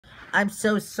I'm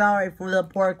so sorry for the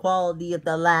poor quality of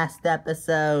the last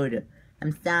episode.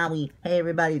 I'm sorry. Hey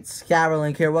everybody, it's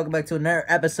Skyrlink here. Welcome back to another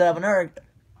episode of another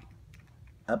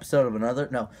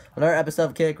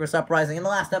episode of Icarus Uprising. In the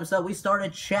last episode, we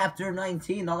started Chapter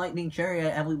 19, the Lightning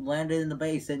Chariot, and we landed in the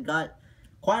base and got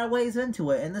quite a ways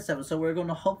into it. In this episode, we're going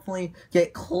to hopefully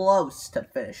get close to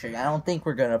finishing. I don't think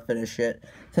we're going to finish it,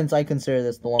 since I consider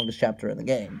this the longest chapter in the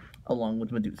game, along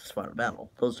with Medusa's Final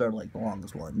Battle. Those are, like, the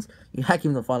longest ones. Heck,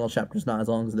 even the final chapter is not as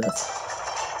long as this.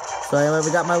 So anyway,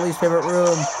 we got my least favorite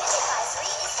room.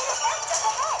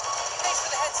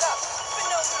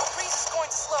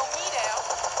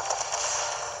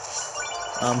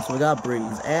 So we got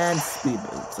Breeze and Speed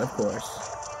Boots, of course.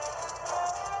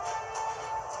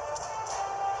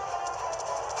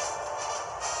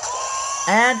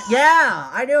 And, yeah,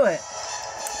 I knew it.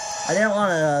 I didn't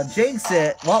want to jinx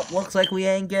it. Well, looks like we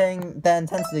ain't getting the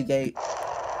intensity gate.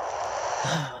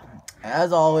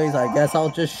 As always, I guess I'll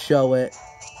just show it.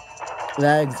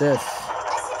 That exists.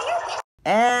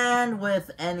 And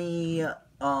with any,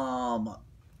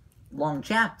 long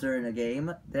chapter in a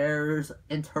game, there's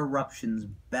interruptions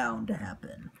bound to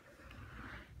happen.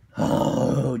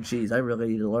 Oh, jeez, I really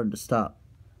need to learn to stop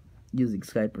using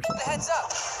Skype or something. Heads up,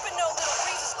 but no little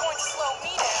breeze is going to slow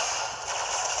me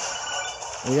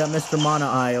down. We got Mr. Mana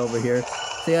Eye over here.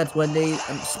 See, that's when they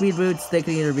Speed Boots. They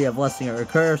can either be a blessing or a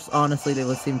curse. Honestly, they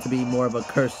would seem to be more of a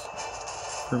curse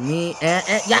for me. And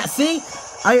yeah, see,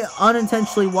 I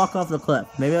unintentionally walk off the cliff.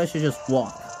 Maybe I should just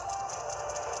walk.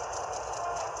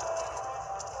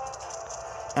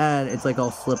 And it's like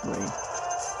all slippery.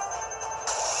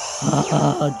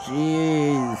 Oh,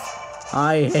 jeez.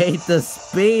 I hate the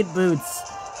Speed Boots.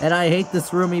 And I hate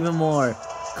this room even more.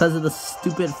 Because of the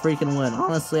stupid freaking wind.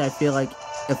 Honestly, I feel like,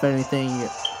 if anything,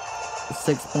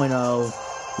 6.0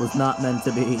 was not meant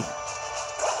to be.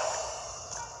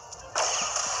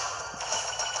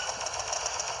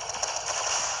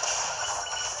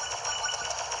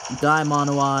 Die,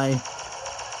 Mono Eye.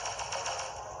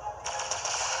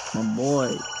 My boy,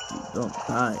 you don't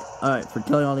die. Alright, for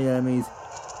killing all the enemies,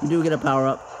 we do get a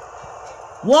power-up.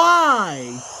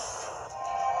 Why?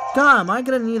 God, am I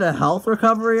gonna need a health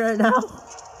recovery right now?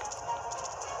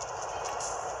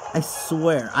 I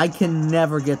swear, I can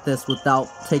never get this without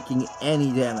taking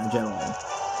any damage at all.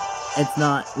 It's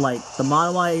not like the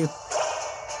Mono Eye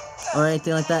or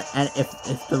anything like that. And if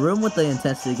the room with the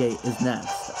intensity gate is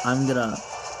next, I'm gonna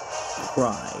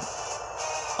cry.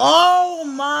 Oh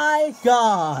my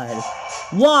god!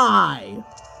 Why?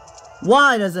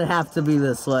 Why does it have to be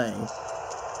this way?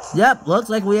 Yep, looks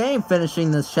like we ain't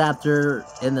finishing this chapter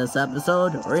in this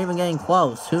episode, or even getting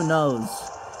close, who knows?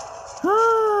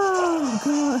 Oh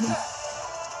god.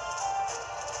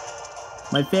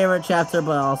 My favorite chapter,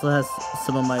 but also has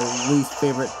some of my least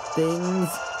favorite things.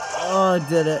 Oh, I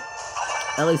did it.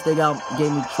 At least they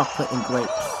gave me chocolate and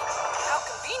grapes.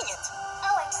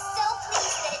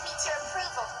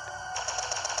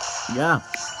 Yeah,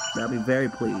 I'll be very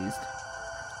pleased.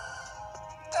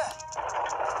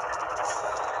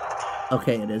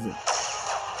 Okay, it isn't.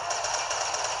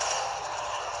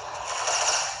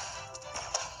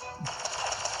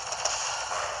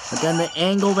 Again, the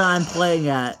angle that I'm playing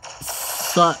at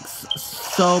sucks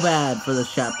so bad for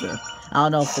this chapter. I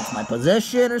don't know if it's my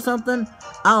position or something.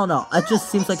 I don't know. It just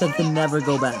seems like I can never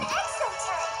go back.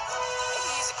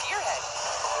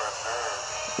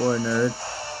 Or a nerd.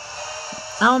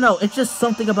 I don't know, it's just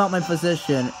something about my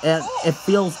position, and it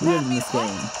feels weird in this game.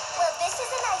 Well, this is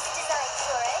a nice design,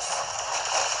 Chariot.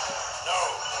 No,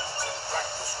 it's a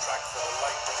practice track for the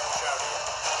Lightning Chariot.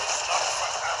 It's not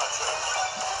for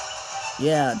amateurs.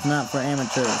 Yeah, it's not for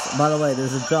amateurs. By the way,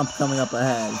 there's a jump coming up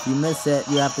ahead. If you miss it,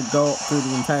 you have to go through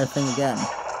the entire thing again. So,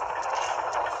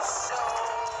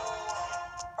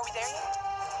 are we there yet?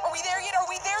 Are we there yet? Are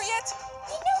we there yet?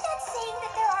 You know that saying that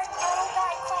there are no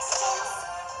bad questions?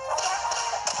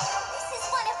 This is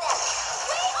one of them.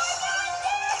 We are not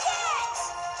there yet!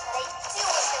 But I do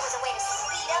wish there was a way to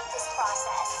speed up this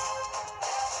process.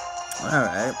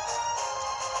 Alright.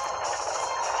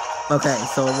 Okay,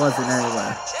 so it wasn't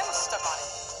anywhere. Gem's stuck on it.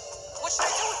 What should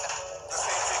I do with them? The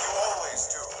same thing you always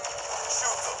do.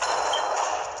 Shoot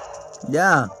them.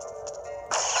 Yeah.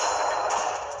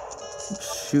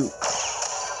 Shoot.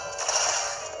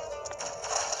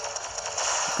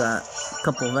 Got a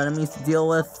couple of enemies to deal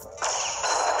with.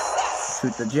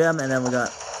 Shoot the gem, and then we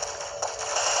got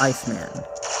Iceman.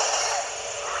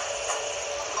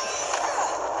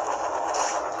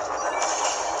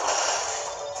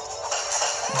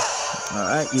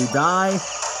 Alright, you die,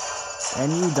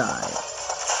 and you die.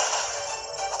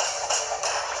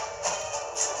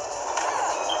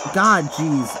 God,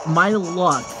 jeez, my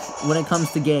luck when it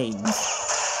comes to games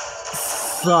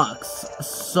sucks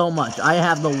so much. I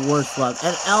have the worst luck.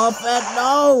 An elephant!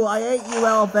 No! I hate you,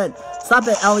 elephant! Stop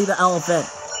it, Ellie the elephant!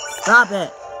 Stop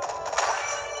it!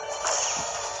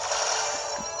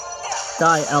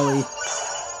 Die, Ellie.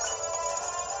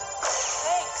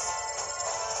 Thanks.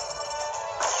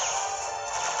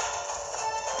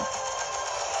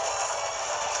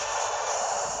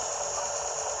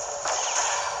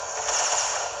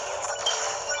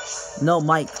 No,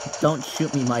 Mike. Don't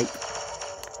shoot me, Mike.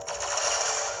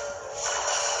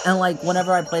 And, like,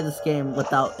 whenever I play this game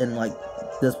without, in, like,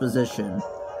 this position,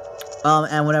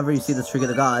 and whenever you see the Streak of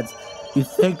the Gods, you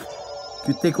think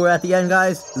we're at the end,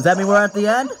 guys? Does that mean we're at the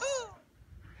end?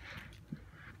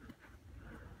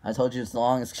 I told you it's the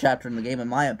longest chapter in the game, in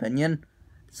my opinion.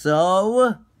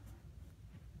 So...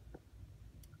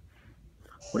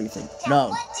 what do you think? Now, No.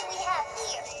 what do we have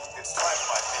here? It's time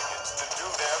for my minions to do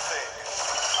their thing.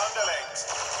 Underlings,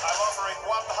 I'm offering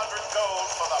 100 gold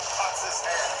for the Pots's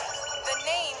head. The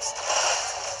names.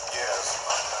 Yes,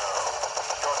 I know.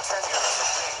 Your tenure as a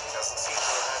ring doesn't seem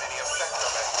to have had any effect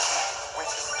on that key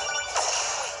witch.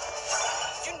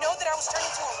 You know that I was turned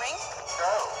into a ring?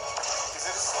 No. Is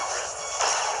it a secret?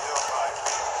 You're right.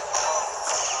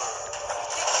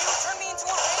 Did you turn me into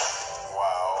a ring?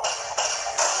 Wow.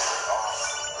 You really are.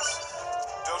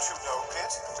 Don't you know,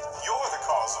 Pit? You're the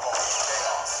cause of all this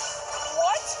chaos.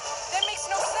 What? That makes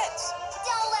no sense.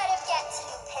 Don't let him get to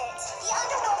you, Pit. The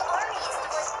Underworld Army is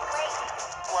was great.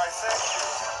 Why, thank you.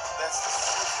 That's the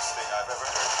sweetest thing I've ever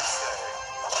heard you say.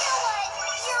 You know what?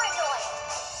 You're annoying.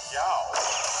 Yow.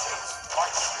 It's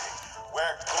feisty.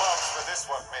 Wear gloves for this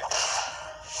one, minion.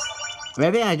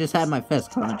 Maybe I just had my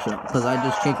fist clenched up, because I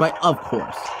just changed my... Of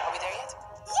course. Are we there yet?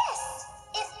 Yes.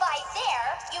 If by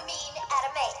there, you mean at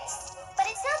a maze. But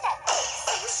it's not that big,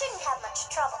 so you shouldn't have much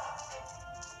trouble.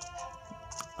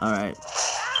 Alright.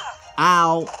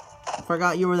 Ow!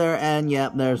 Forgot you were there, and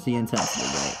yep, there's the intensity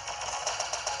rate.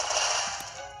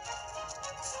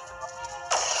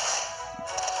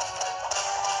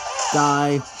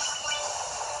 Die.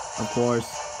 Of course.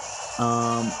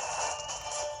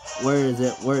 Where is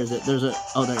it? Where is it? There's a...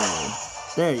 oh, there you are.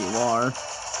 There you are.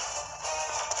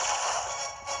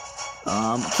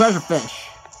 Treasure fish.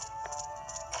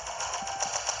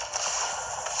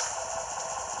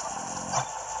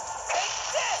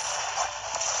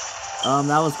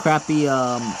 That was crappy,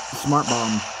 smart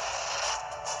bomb.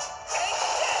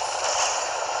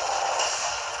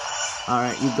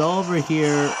 Alright, you go over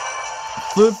here.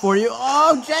 Food for you.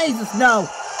 Oh, Jesus, no!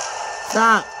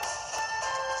 Stop!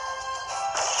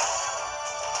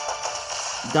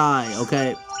 Die,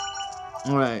 okay.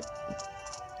 Alright.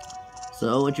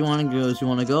 So, what you want to do is you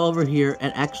want to go over here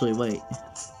and actually, wait.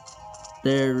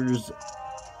 There's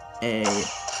a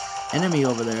enemy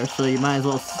over there, so you might as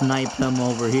well snipe him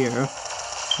over here.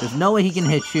 There's no way he can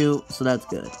hit you, so that's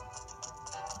good.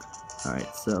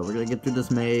 Alright, so we're gonna get through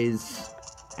this maze.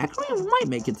 Actually, we might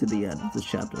make it to the end of this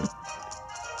chapter.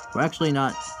 We're actually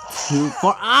not too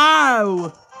far.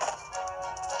 Ow!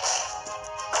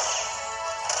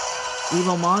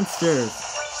 Evil monsters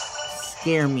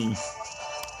scare me.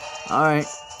 Alright.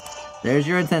 There's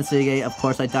your intensity gate. Of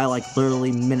course, I die like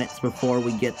literally minutes before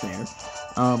we get there.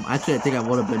 Actually, I think I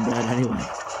would have been dead anyway.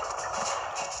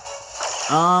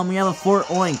 We have a Fort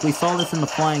Oink. We saw this in the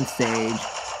flying stage.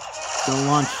 Gonna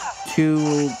launch 2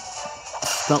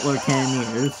 Scuttler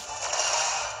Cannoneers.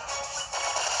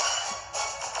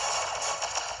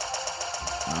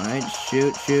 Alright,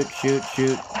 shoot, shoot, shoot,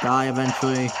 shoot. Die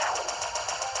eventually.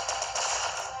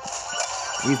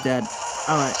 He's dead.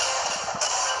 Alright.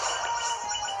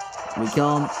 We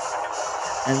kill him.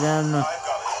 And then... He's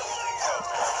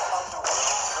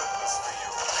saying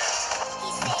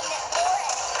that more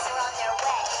enemies are on their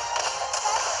way.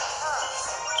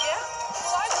 Yeah?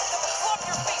 Well, I looked up a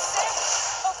club-your-face sandwich.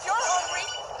 Hope you're hungry.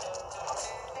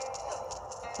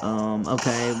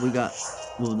 Okay, we got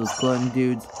those glutton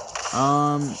dudes.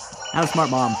 Have a smart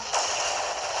bomb.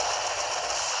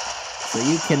 So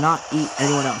you cannot eat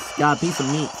anyone else. Got a piece of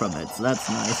meat from it, so that's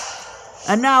nice.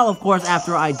 And now, of course,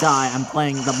 after I die, I'm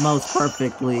playing the most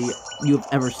perfectly you've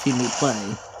ever seen me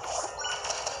play.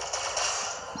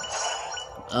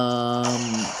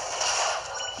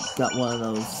 Got one of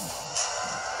those.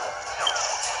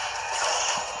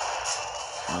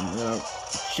 I'm gonna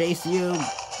chase you,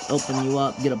 open you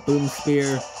up, get a boom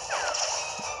spear.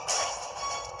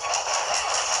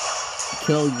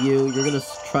 Kill you. You're gonna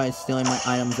try stealing my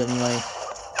items anyway.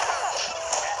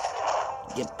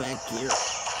 Get back here.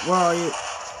 Where are you?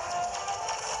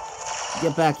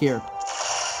 Get back here.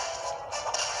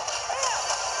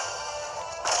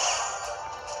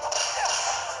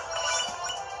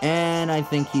 And I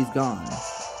think he's gone.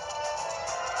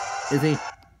 Is he?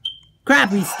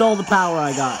 Crap, he stole the power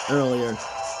I got earlier.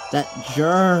 That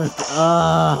jerk.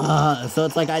 So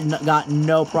it's like I got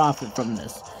no profit from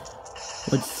this.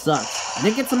 Which sucks. I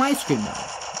did get some ice cream though.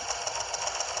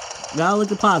 Gotta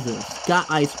look at positives. Got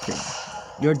ice cream.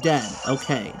 You're dead.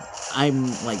 Okay.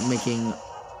 I'm like making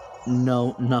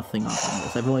nothing off of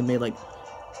this. I've only made like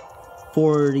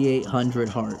 4,800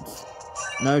 hearts.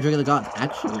 Another drink of the gods.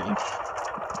 Actually.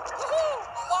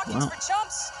 Walking's for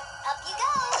chumps. Up you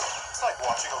go. It's like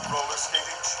watching a roller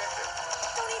skating chicken.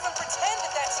 Don't even pretend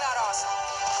that that's not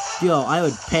awesome. Yo, I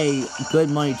would pay good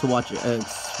money to watch a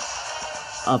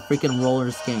freaking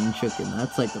roller skating chicken.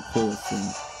 That's like the coolest thing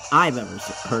I've ever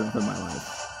heard of in my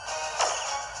life.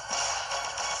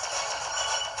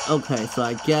 Okay, so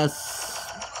I guess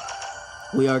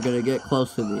we are gonna get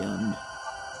close to the end.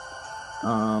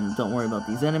 Don't worry about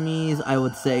these enemies. I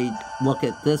would say look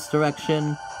at this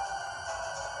direction.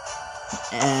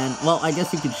 And, well, I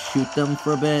guess you could shoot them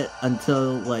for a bit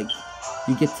until, like,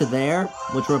 you get to there,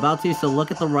 which we're about to. So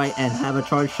look at the right and have a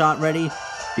charge shot ready,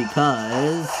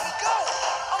 because...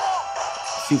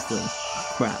 Seriously,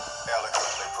 crap.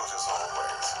 Eloquently put as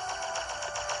always.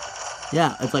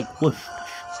 Yeah, it's like, whoosh,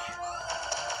 whoosh,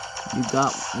 whoosh. You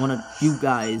got one of you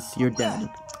guys, you're dead.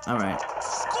 Alright.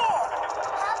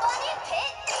 Hop on in,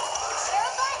 Pit.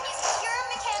 Robot is pure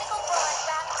mechanical brawn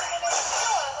wrapped in an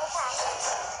adorable package.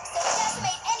 So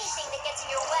decimate anything that gets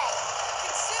in your way.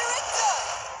 Consider it done.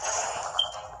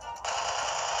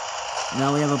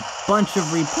 Now we have a bunch of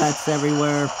repets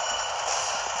everywhere.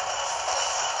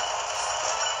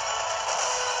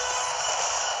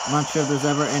 I'm not sure if there's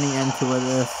ever any end to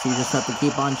this. You just have to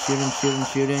keep on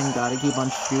shooting. Gotta keep on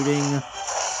shooting.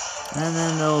 And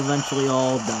then they'll eventually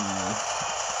all die.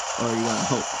 Or you gotta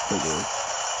hope they do.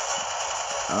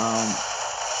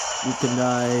 You can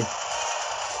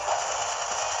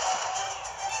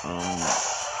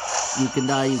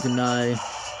die. You can die.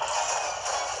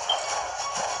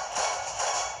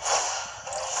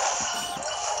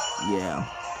 Yeah.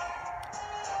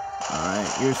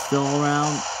 Alright, you're still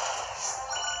around.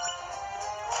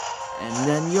 And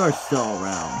then you're still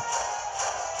around.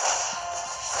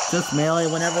 Just melee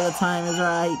whenever the time is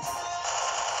right.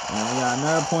 And we got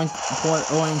another point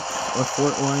oink, or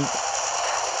fort oink.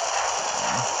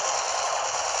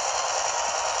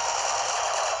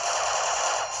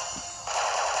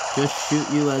 Just shoot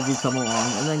you as you come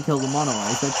along, and then kill the mono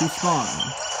eyes that you spawn.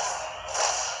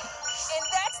 And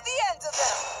that's the end of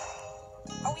them.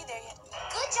 Are we there yet?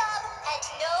 Good job, and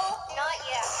no, not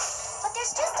yet. But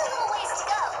there's just a little ways to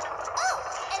go. Oh,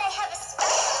 and I have a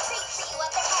special treat for you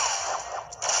up ahead.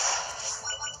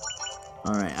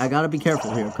 Alright, I gotta be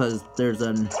careful here, because there's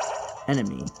an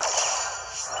enemy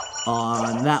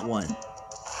on that one.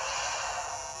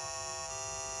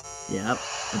 Yep,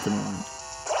 it's annoying.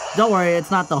 Don't worry,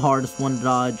 it's not the hardest one to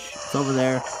dodge. It's over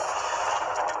there.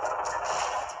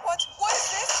 What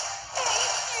is this? A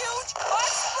huge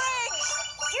hot spring!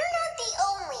 You're not the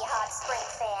only hot spring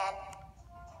fan.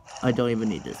 I don't even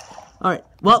need this. Alright,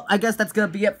 well, I guess that's gonna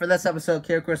be it for this episode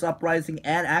of Icarus Uprising,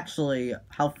 and actually,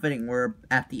 how fitting, we're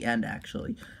at the end,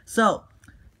 actually. So,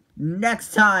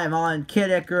 next time on Kid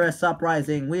Icarus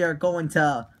Uprising, we are going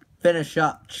to finish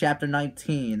up Chapter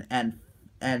 19 and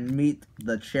meet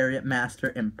the Chariot Master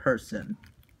in person.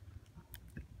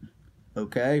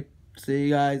 Okay? See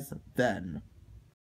you guys then.